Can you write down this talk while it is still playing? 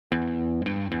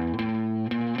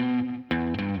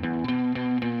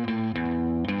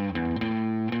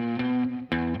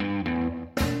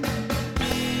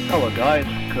Hello guys,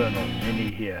 Colonel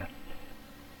Ninny here.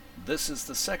 This is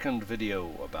the second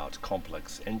video about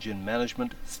complex engine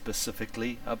management,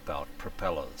 specifically about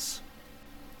propellers.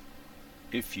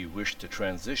 If you wish to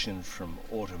transition from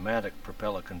automatic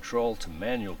propeller control to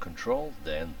manual control,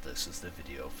 then this is the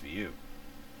video for you.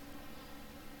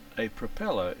 A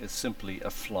propeller is simply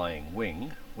a flying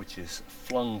wing, which is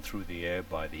flung through the air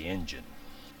by the engine.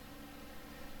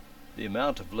 The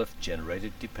amount of lift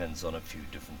generated depends on a few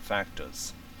different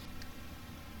factors.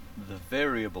 The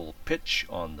variable pitch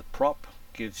on the prop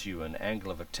gives you an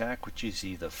angle of attack which is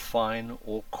either fine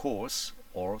or coarse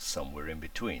or somewhere in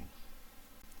between.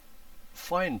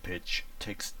 Fine pitch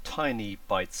takes tiny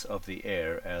bites of the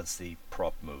air as the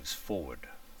prop moves forward.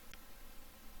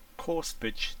 Coarse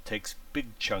pitch takes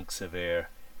big chunks of air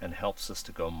and helps us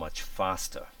to go much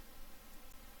faster.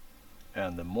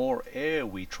 And the more air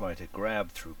we try to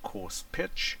grab through coarse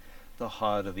pitch, the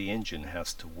harder the engine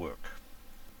has to work.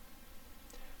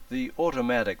 The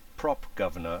automatic prop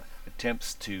governor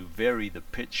attempts to vary the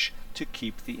pitch to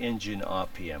keep the engine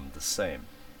RPM the same.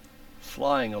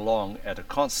 Flying along at a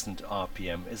constant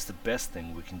RPM is the best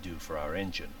thing we can do for our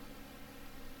engine.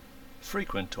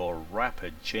 Frequent or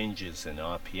rapid changes in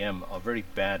RPM are very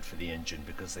bad for the engine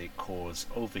because they cause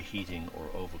overheating or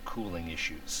overcooling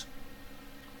issues.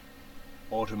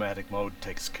 Automatic mode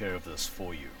takes care of this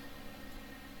for you.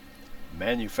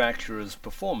 Manufacturers'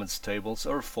 performance tables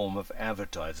are a form of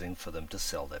advertising for them to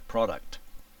sell their product.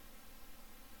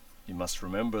 You must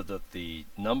remember that the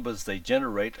numbers they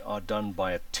generate are done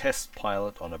by a test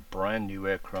pilot on a brand new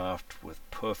aircraft with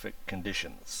perfect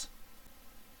conditions.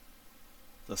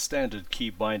 The standard key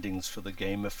bindings for the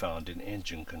game are found in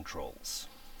engine controls,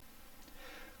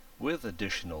 with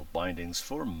additional bindings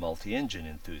for multi-engine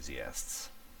enthusiasts.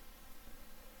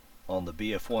 On the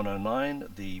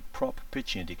BF-109, the prop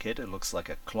pitch indicator looks like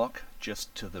a clock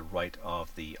just to the right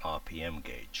of the RPM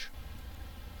gauge.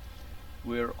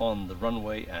 We're on the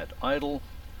runway at idle,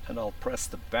 and I'll press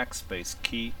the backspace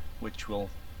key, which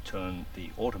will turn the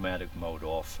automatic mode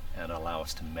off and allow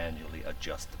us to manually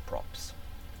adjust the props.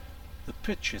 The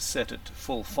pitch is set at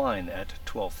full fine at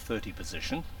 12:30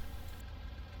 position.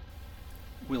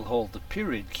 We'll hold the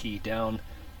period key down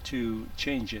to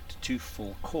change it to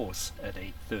full course at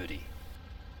 8:30.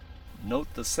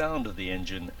 Note the sound of the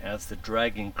engine as the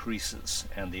drag increases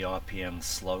and the RPM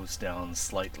slows down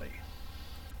slightly.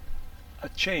 A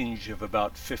change of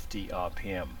about 50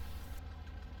 RPM.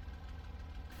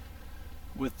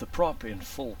 With the prop in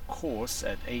full course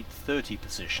at 8:30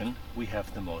 position, we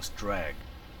have the most drag.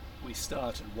 We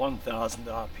start at 1000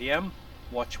 RPM.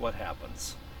 Watch what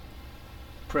happens.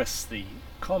 Press the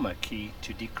comma key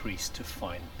to decrease to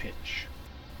fine pitch.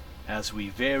 As we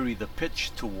vary the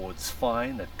pitch towards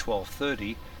fine at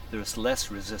 12:30, there is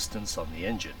less resistance on the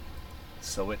engine,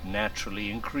 so it naturally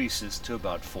increases to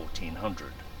about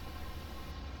 1400.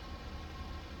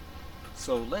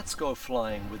 So let's go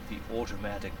flying with the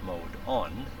automatic mode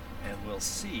on, and we'll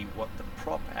see what the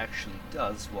prop actually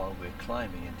does while we're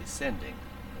climbing and descending,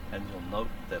 and you'll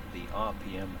note that the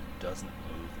RPM doesn't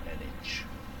move an inch.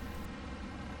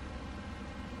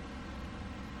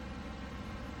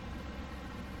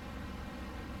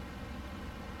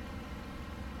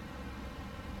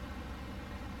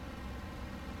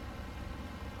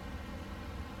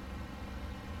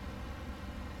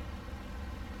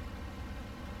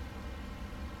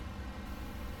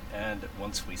 And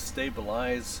once we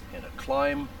stabilize in a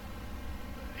climb,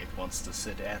 it wants to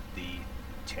sit at the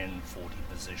 1040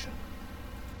 position.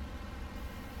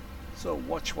 So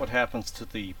watch what happens to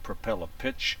the propeller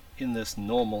pitch in this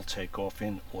normal takeoff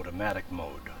in automatic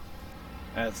mode.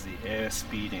 As the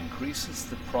airspeed increases,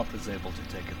 the prop is able to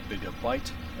take a bigger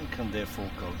bite and can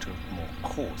therefore go to more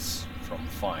coarse from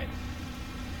fine.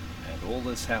 And all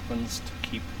this happens to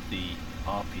keep the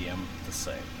RPM the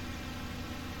same.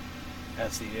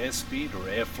 As the airspeed or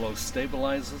airflow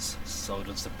stabilizes, so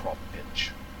does the prop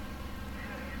pitch.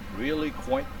 Really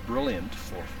quite brilliant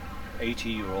for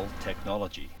 80-year-old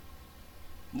technology.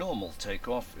 Normal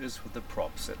takeoff is with the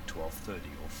props at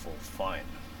 12:30 or full fine.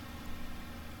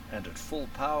 And at full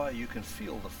power you can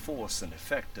feel the force and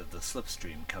effect of the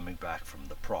slipstream coming back from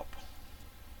the prop.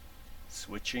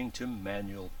 Switching to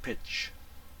manual pitch.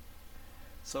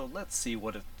 So let's see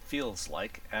what it feels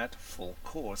like at full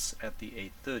course at the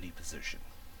 8:30 position.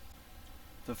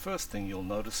 The first thing you'll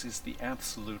notice is the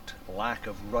absolute lack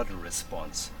of rudder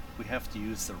response. We have to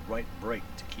use the right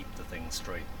brake to keep the thing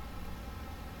straight.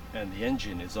 And the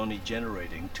engine is only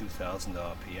generating 2000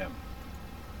 RPM.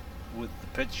 With the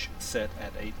pitch set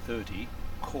at 8:30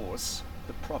 course,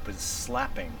 the prop is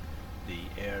slapping the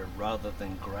air rather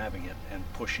than grabbing it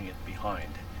and pushing it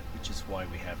behind, which is why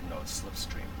we have no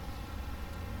slipstream.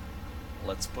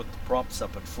 Let's put the props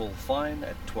up at full fine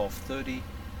at 1230,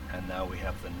 and now we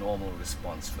have the normal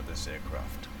response for this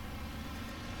aircraft.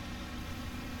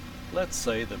 Let's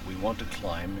say that we want to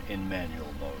climb in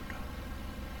manual mode.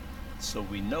 So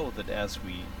we know that as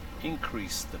we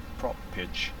increase the prop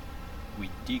pitch, we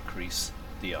decrease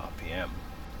the RPM.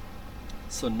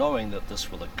 So knowing that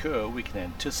this will occur, we can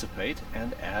anticipate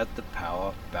and add the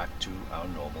power back to our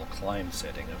normal climb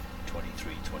setting of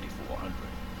 2400.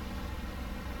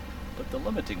 But the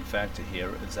limiting factor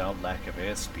here is our lack of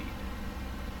airspeed,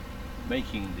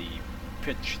 making the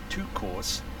pitch too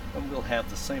coarse, and we'll have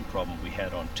the same problem we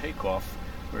had on takeoff,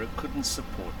 where it couldn't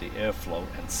support the airflow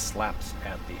and slaps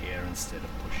at the air instead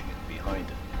of pushing it behind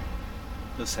it.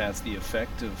 This has the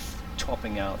effect of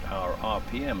topping out our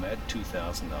RPM at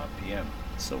 2000 RPM,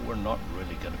 so we're not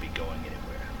really going to be going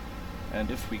anywhere. And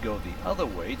if we go the other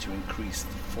way to increase the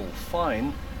full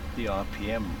fine, the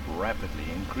RPM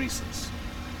rapidly increases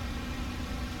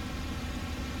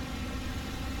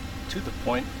to the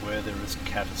point where there is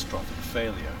catastrophic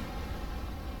failure.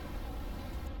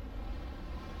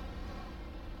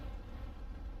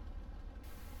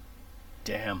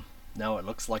 Damn, now it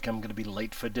looks like I'm going to be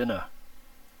late for dinner.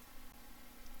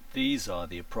 These are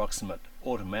the approximate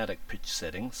automatic pitch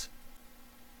settings,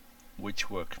 which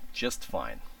work just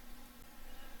fine.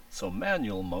 So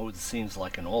manual mode seems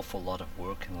like an awful lot of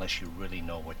work unless you really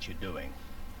know what you're doing.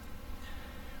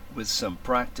 With some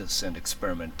practice and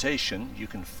experimentation, you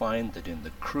can find that in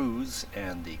the cruise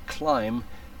and the climb,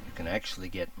 you can actually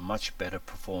get much better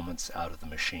performance out of the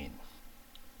machine.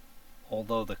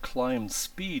 Although the climb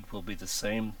speed will be the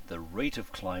same, the rate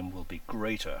of climb will be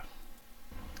greater.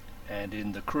 And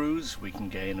in the cruise, we can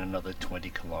gain another 20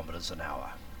 kilometers an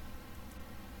hour,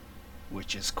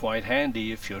 which is quite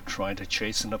handy if you're trying to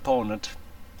chase an opponent,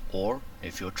 or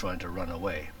if you're trying to run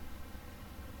away.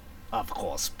 Of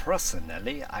course,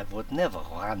 personally, I would never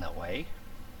run away.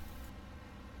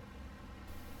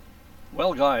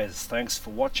 Well guys, thanks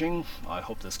for watching. I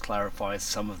hope this clarifies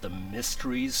some of the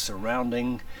mysteries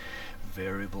surrounding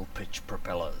variable pitch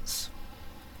propellers.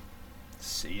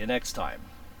 See you next time.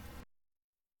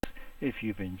 If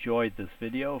you've enjoyed this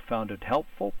video, found it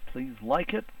helpful, please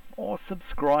like it or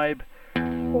subscribe.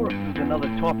 Or if there's another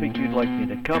topic you'd like me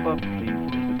to cover, please